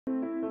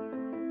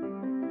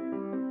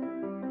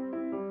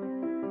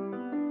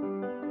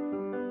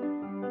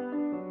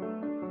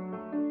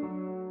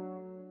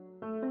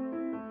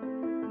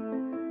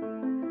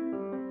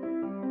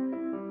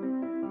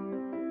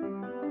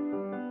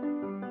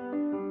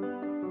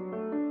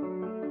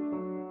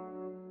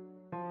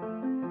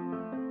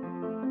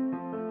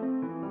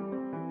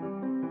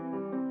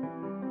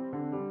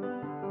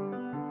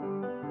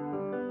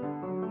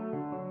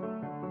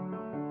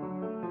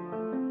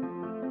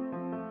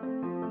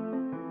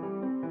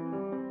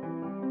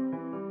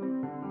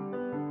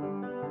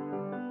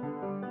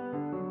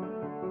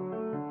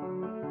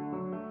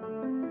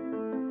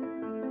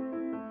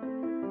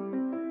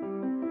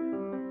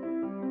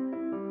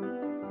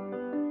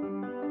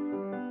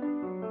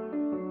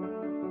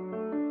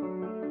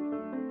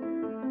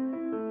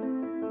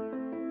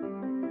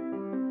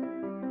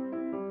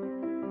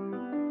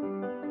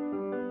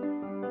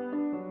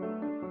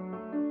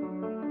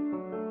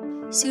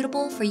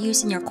Suitable for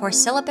use in your course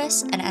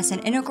syllabus and as an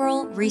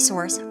integral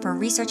resource for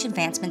research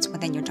advancements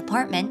within your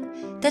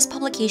department, this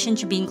publication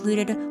should be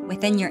included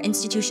within your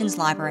institution's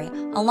library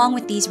along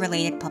with these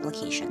related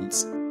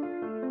publications.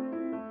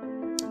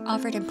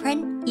 Offered in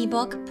print,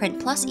 ebook, print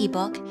plus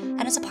ebook,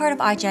 and as a part of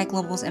IGI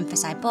Global's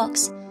Emphasize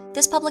Books,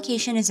 this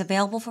publication is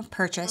available for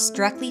purchase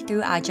directly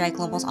through IGI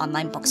Global's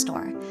online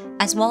bookstore,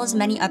 as well as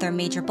many other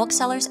major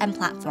booksellers and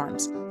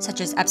platforms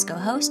such as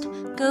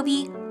EBSCOhost,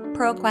 Gobi,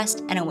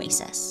 ProQuest, and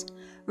Oasis.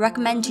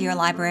 Recommend to your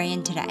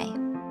librarian today.